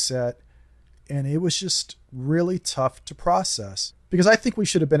TV set. And it was just really tough to process. Because I think we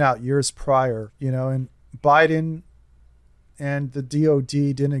should have been out years prior, you know, and Biden and the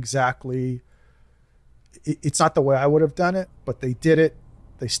DOD didn't exactly, it's not the way I would have done it, but they did it.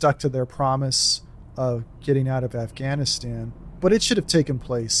 They stuck to their promise of getting out of Afghanistan, but it should have taken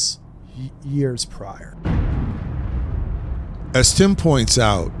place years prior. As Tim points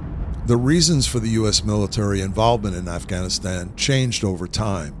out, the reasons for the U.S. military involvement in Afghanistan changed over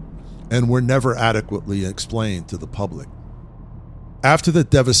time and were never adequately explained to the public. After the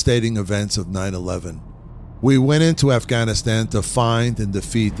devastating events of 9/11, we went into Afghanistan to find and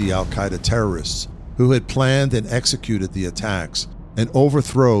defeat the al-Qaeda terrorists who had planned and executed the attacks and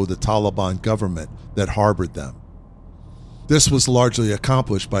overthrow the Taliban government that harbored them. This was largely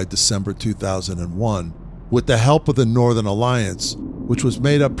accomplished by December 2001 with the help of the Northern Alliance, which was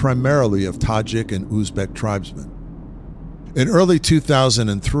made up primarily of Tajik and Uzbek tribesmen. In early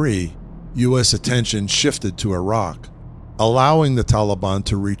 2003, U.S. attention shifted to Iraq, allowing the Taliban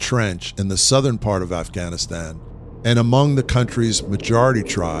to retrench in the southern part of Afghanistan and among the country's majority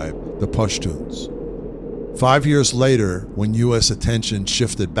tribe, the Pashtuns. 5 years later, when U.S. attention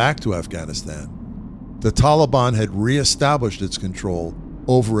shifted back to Afghanistan, the Taliban had reestablished its control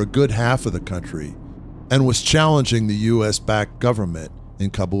over a good half of the country and was challenging the U.S.-backed government in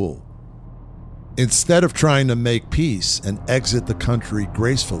Kabul. Instead of trying to make peace and exit the country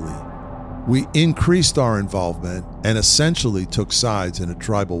gracefully, we increased our involvement and essentially took sides in a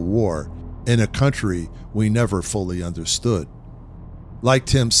tribal war in a country we never fully understood. Like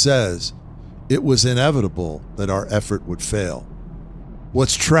Tim says, it was inevitable that our effort would fail.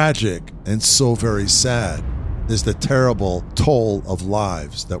 What's tragic and so very sad is the terrible toll of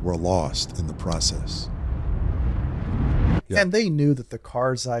lives that were lost in the process. Yeah. And they knew that the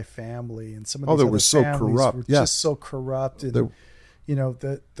Karzai family and some of these they other were so families corrupt. were just so corrupt. And, you know,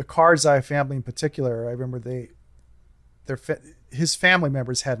 the Karzai family in particular, I remember his family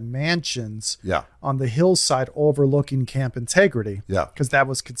members had mansions on the hillside overlooking Camp Integrity. Yeah. Because that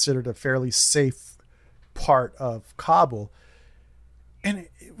was considered a fairly safe part of Kabul. And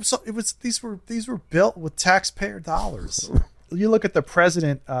these were built with taxpayer dollars. You look at the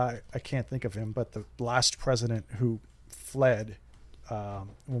president, I can't think of him, but the last president who fled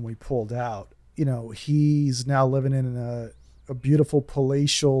when we pulled out, you know, he's now living in a beautiful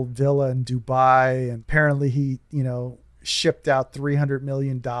palatial villa in Dubai. And apparently he, you know, shipped out $300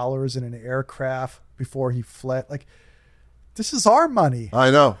 million in an aircraft before he fled. Like, this is our money. I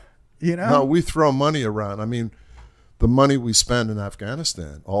know. You know? No, we throw money around. I mean, the money we spend in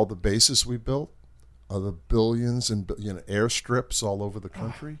Afghanistan, all the bases we built, are the billions and airstrips all over the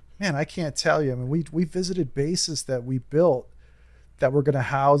country. Man, I can't tell you. I mean, we visited bases that we built that were going to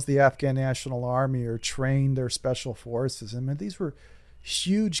house the Afghan National Army or train their special forces. I mean, these were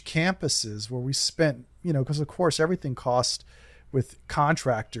huge campuses where we spent, you know, because of course everything costs with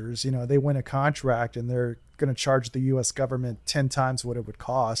contractors. You know, they win a contract and they're going to charge the U.S. government 10 times what it would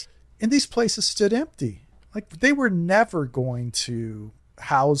cost. And these places stood empty. Like, they were never going to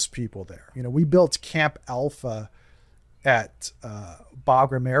house people there. You know, we built Camp Alpha at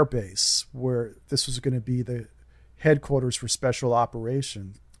Bagram Air Base, where this was going to be the headquarters for special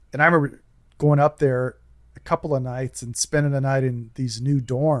operations. And I remember going up there a couple of nights and spending a night in these new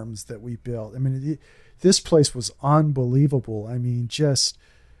dorms that we built. I mean, this place was unbelievable. I mean, just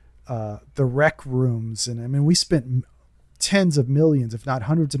the rec rooms. And I mean, we spent tens of millions, if not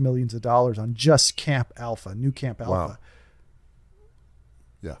hundreds of millions of dollars on just Camp Alpha, new Camp Alpha. Wow.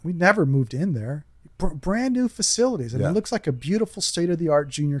 Yeah. We never moved in there. Brand new facilities. And it looks like a beautiful state-of-the-art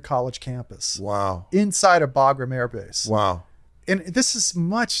junior college campus. Wow. Inside of Bagram Air Base. Wow. And this is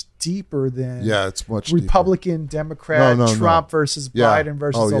much deeper than it's much Republican, deeper. Democrat, Trump versus Biden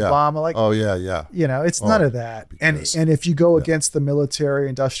versus Obama. Like, you know, it's none of that. Because, and if you go against the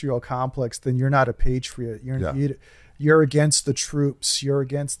military-industrial complex, then you're not a patriot. You're against the troops. You're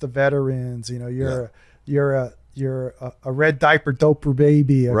against the veterans. You know, you're a red diaper doper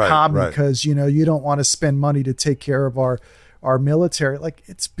baby, a commie, because you know you don't want to spend money to take care of our military. Like,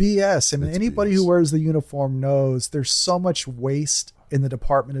 it's BS. I mean, anybody who wears the uniform knows there's so much waste in the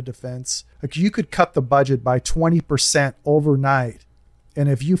Department of Defense. Like, you could cut the budget by 20% overnight, and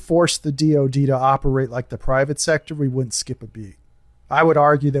if you force the DOD to operate like the private sector, we wouldn't skip a beat. I would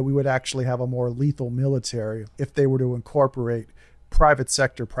argue that we would actually have a more lethal military if they were to incorporate private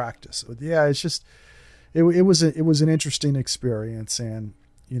sector practice. But yeah, it's just, it was an interesting experience. And,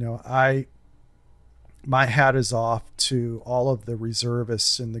 my hat is off to all of the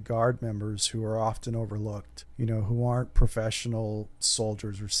reservists and the Guard members who are often overlooked, who aren't professional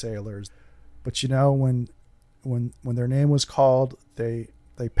soldiers or sailors. But, when their name was called, they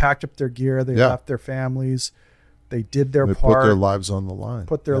packed up their gear, they left their families, they did their part. Put their lives on the line.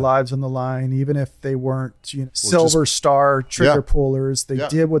 Lives on the line, even if they weren't Silver Star trigger pullers. They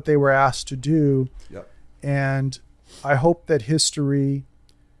did what they were asked to do. Yep. And I hope that history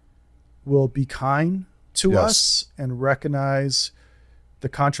will be kind to us and recognize the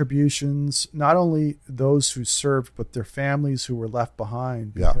contributions, not only those who served, but their families who were left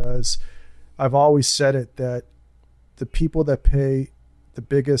behind. Because I've always said it, that the people that pay the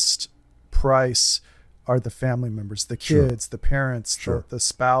biggest price are the family members, the kids, the parents, the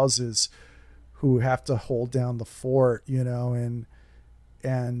spouses who have to hold down the fort, and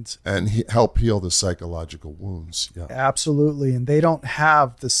help heal the psychological wounds. Yeah, absolutely. And they don't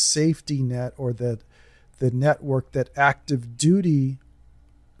have the safety net or the network that active duty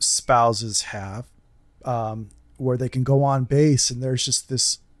spouses have, where they can go on base and there's just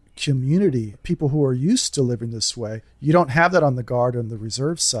this community, people who are used to living this way. You don't have that on the Guard and the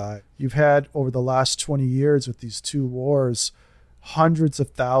reserve side. You've had, over the last 20 years with these two wars, hundreds of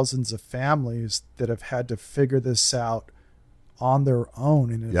thousands of families that have had to figure this out on their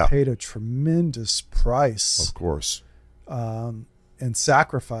own and have paid a tremendous price. Of course. And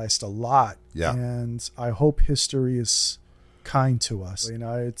sacrificed a lot. Yeah. And I hope history is kind to us.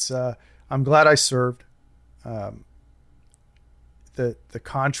 It's I'm glad I served. The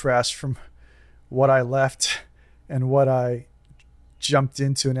contrast from what I left and what I jumped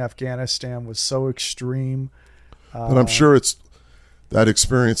into in Afghanistan was so extreme. And I'm sure that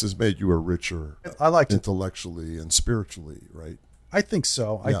experience has made you a richer, I like intellectually and spiritually, right? I think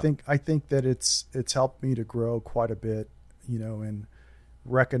so. Yeah. I think that it's helped me to grow quite a bit, and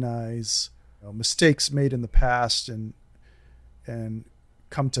recognize mistakes made in the past and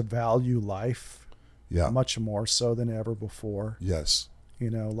come to value life much more so than ever before. Yes.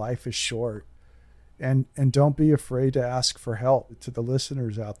 Life is short, and don't be afraid to ask for help. To the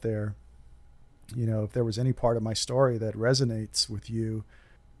listeners out there, if there was any part of my story that resonates with you,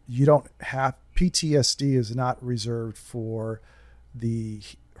 you don't have, PTSD is not reserved for the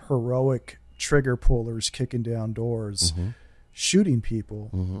heroic trigger pullers kicking down doors, shooting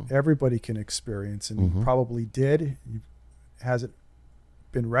people. Everybody can experience, and probably did. Hasn't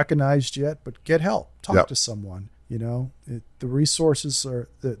been recognized yet, but get help. Talk to someone. The resources are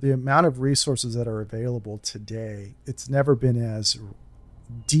the amount of resources that are available today. It's never been as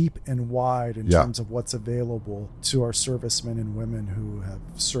deep and wide in terms of what's available to our servicemen and women who have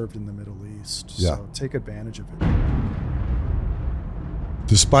served in the Middle East. So take advantage of it.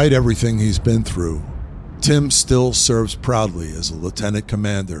 Despite everything he's been through, Tim still serves proudly as a lieutenant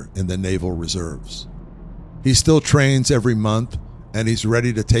commander in the Naval Reserves. He still trains every month, and he's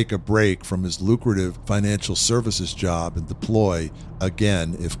ready to take a break from his lucrative financial services job and deploy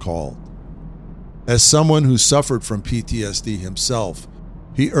again if called. As someone who suffered from PTSD himself,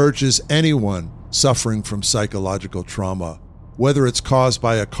 he urges anyone suffering from psychological trauma, whether it's caused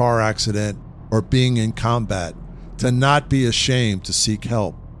by a car accident or being in combat, to not be ashamed to seek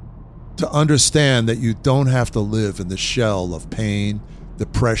help, to understand that you don't have to live in the shell of pain,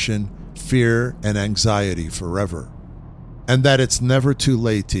 depression, fear, and anxiety forever, and that it's never too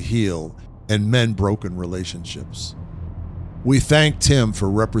late to heal and mend broken relationships. We thank Tim for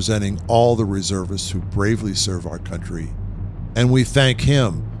representing all the reservists who bravely serve our country, and we thank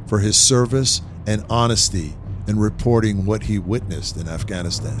him for his service and honesty in reporting what he witnessed in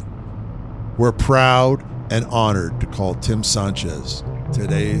Afghanistan. We're proud and honored to call Tim Sanchez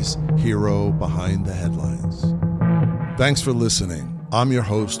today's hero behind the headlines. Thanks for listening. I'm your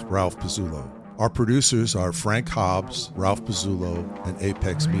host, Ralph Pizzulo. Our producers are Frank Hobbs, Ralph Pizzulo, and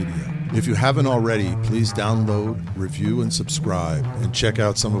Apex Media. If you haven't already, please download, review, and subscribe, and check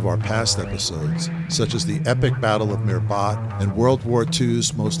out some of our past episodes, such as the epic Battle of Mirbat and World War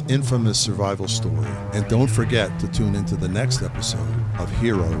II's most infamous survival story. And don't forget to tune into the next episode of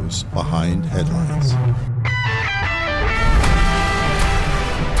Heroes Behind Headlines.